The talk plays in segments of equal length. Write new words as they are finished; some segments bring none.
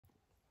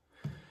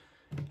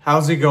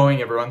How's it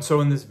going, everyone?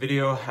 So in this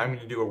video, I'm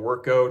going to do a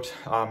workout,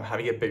 how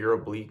to get bigger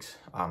obliques.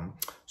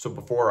 So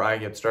before I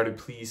get started,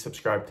 please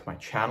subscribe to my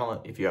channel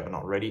if you haven't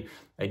already.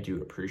 I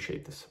do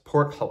appreciate the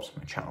support, helps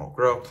my channel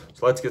grow.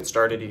 So let's get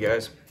started, you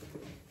guys.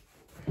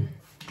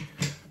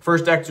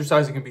 First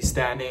exercise is going to be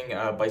standing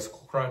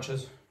bicycle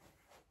crunches.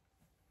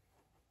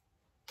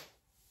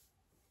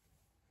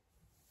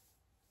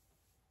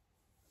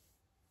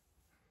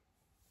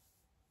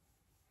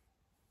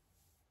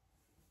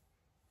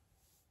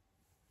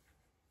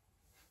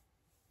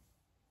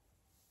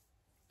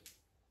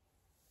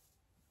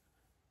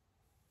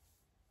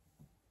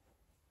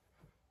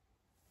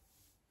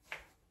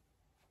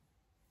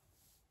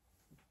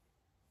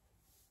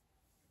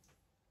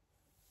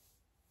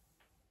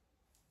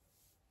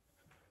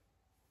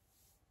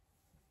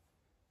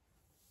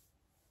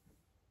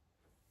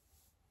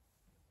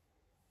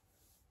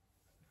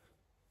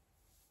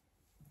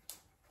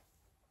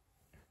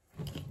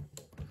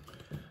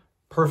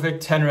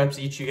 Perfect, 10 reps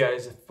each, you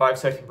guys.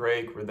 5-second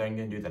break. We're then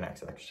going to do the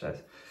next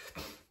exercise.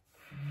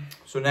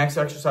 So next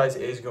exercise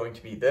is going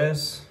to be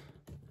this.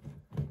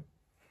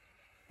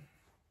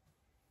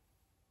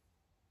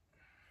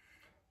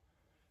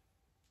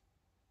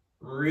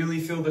 Really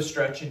feel the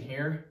stretch in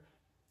here.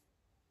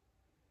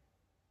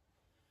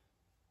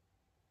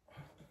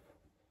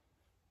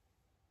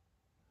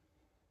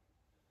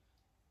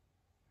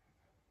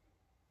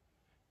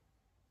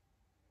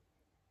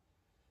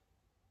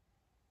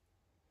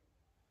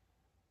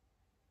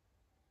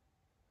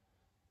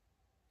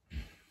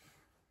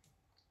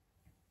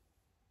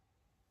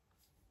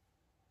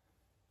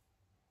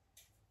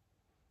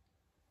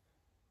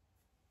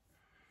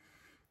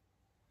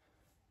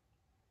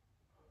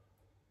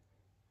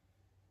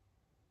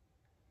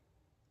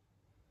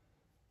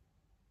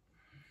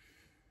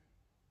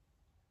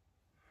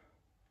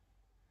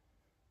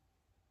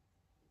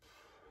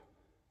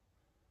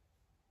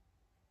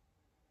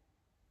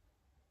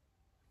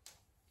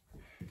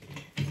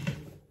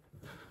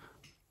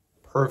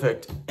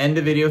 Perfect. End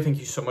the video. Thank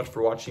you so much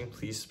for watching.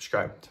 Please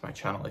subscribe to my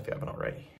channel if you haven't already.